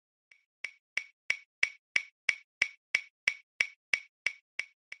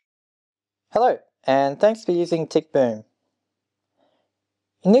Hello, and thanks for using TickBoom.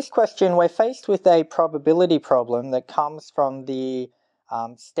 In this question, we're faced with a probability problem that comes from the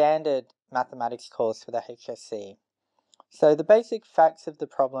standard mathematics course for the HSC. So the basic facts of the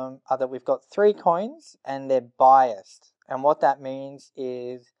problem are that we've got 3 coins and they're biased. And what that means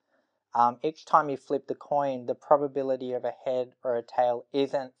is each time you flip the coin, the probability of a head or a tail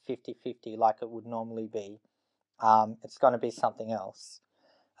isn't 50-50 like it would normally be. It's going to be something else.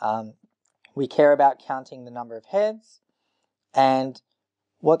 We care about counting the number of heads, and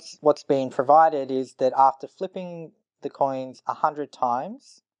what's being provided is that after flipping the coins 100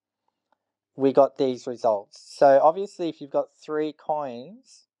 times, we got these results. So obviously if you've got 3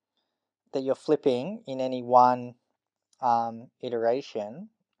 coins that you're flipping in any one iteration,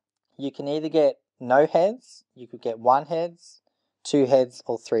 you can either get no heads, you could get 1 heads, 2 heads,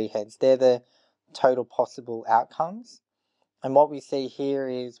 or 3 heads. They're the total possible outcomes. And what we see here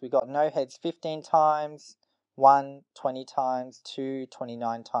is we got no heads 15 times, 1 20 times, 2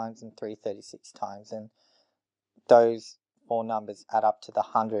 29 times, and 3 36 times. And those 4 numbers add up to the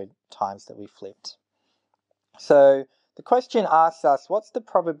 100 times that we flipped. So the question asks us, what's the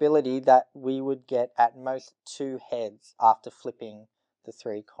probability that we would get at most 2 heads after flipping the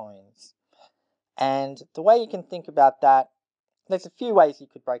 3 coins? And the way you can think about that, there's a few ways you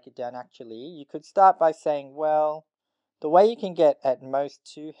could break it down actually. You could start by saying, well, the way you can get at most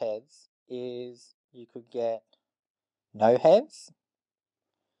 2 heads is you could get no heads,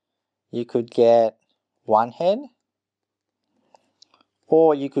 you could get 1 head,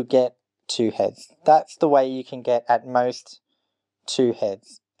 or you could get 2 heads. That's the way you can get at most 2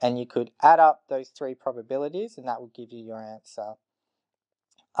 heads. And you could add up those 3 probabilities and that will give you your answer.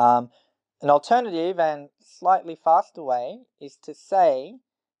 An alternative and slightly faster way is to say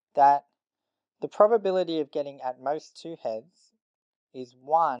that the probability of getting at most 2 heads is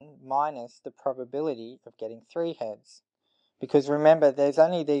 1 minus the probability of getting 3 heads. Because remember, there's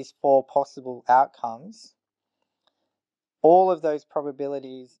only these 4 possible outcomes. All of those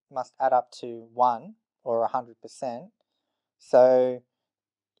probabilities must add up to 1 or 100%. So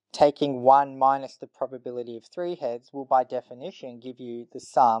taking 1 minus the probability of 3 heads will by definition give you the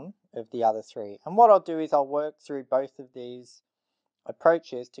sum of the other 3. And what I'll do is I'll work through both of these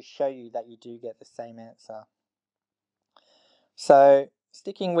approaches to show you that you do get the same answer. So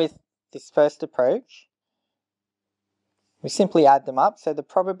sticking with this first approach, we simply add them up. So the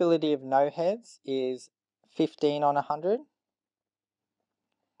probability of no heads is 15 on 100,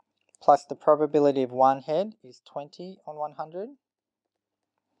 plus the probability of 1 head is 20 on 100,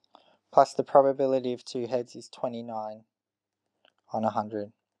 plus the probability of 2 heads is 29 on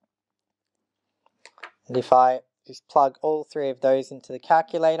 100. And if I just plug all 3 of those into the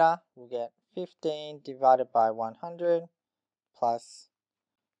calculator, we'll get 15 divided by 100 plus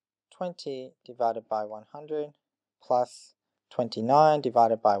 20 divided by 100 plus 29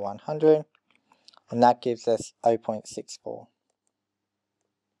 divided by 100, and that gives us 0.64.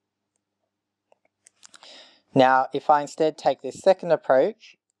 Now, if I instead take this second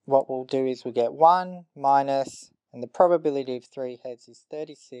approach, what we'll do is we'll get 1 minus, and the probability of 3 heads is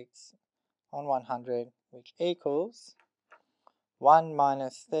 36 on 100, which equals 1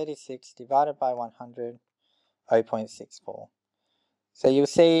 minus 36 divided by 100, 0.64. So you'll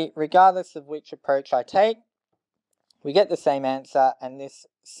see, regardless of which approach I take, we get the same answer, and this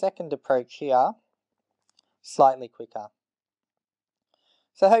second approach here, slightly quicker.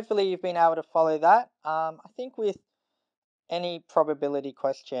 So hopefully you've been able to follow that. I think with any probability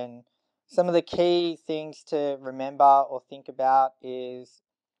question, some of the key things to remember or think about is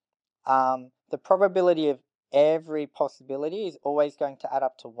the probability of every possibility is always going to add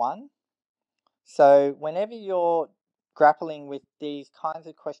up to 1. So whenever you're grappling with these kinds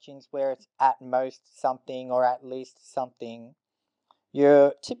of questions where it's at most something or at least something,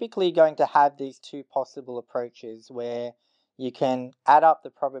 you're typically going to have these 2 possible approaches where you can add up the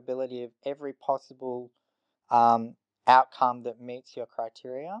probability of every possible outcome that meets your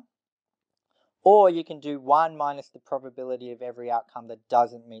criteria, or you can do 1 minus the probability of every outcome that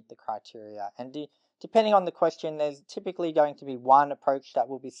doesn't meet the criteria. And depending on the question, there's typically going to be one approach that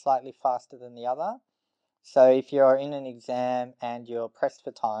will be slightly faster than the other. So if you're in an exam and you're pressed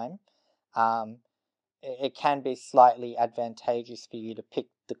for time, it can be slightly advantageous for you to pick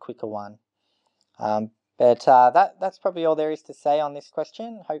the quicker one. But that's probably all there is to say on this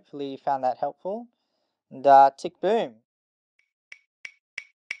question. Hopefully you found that helpful. And TickBoom,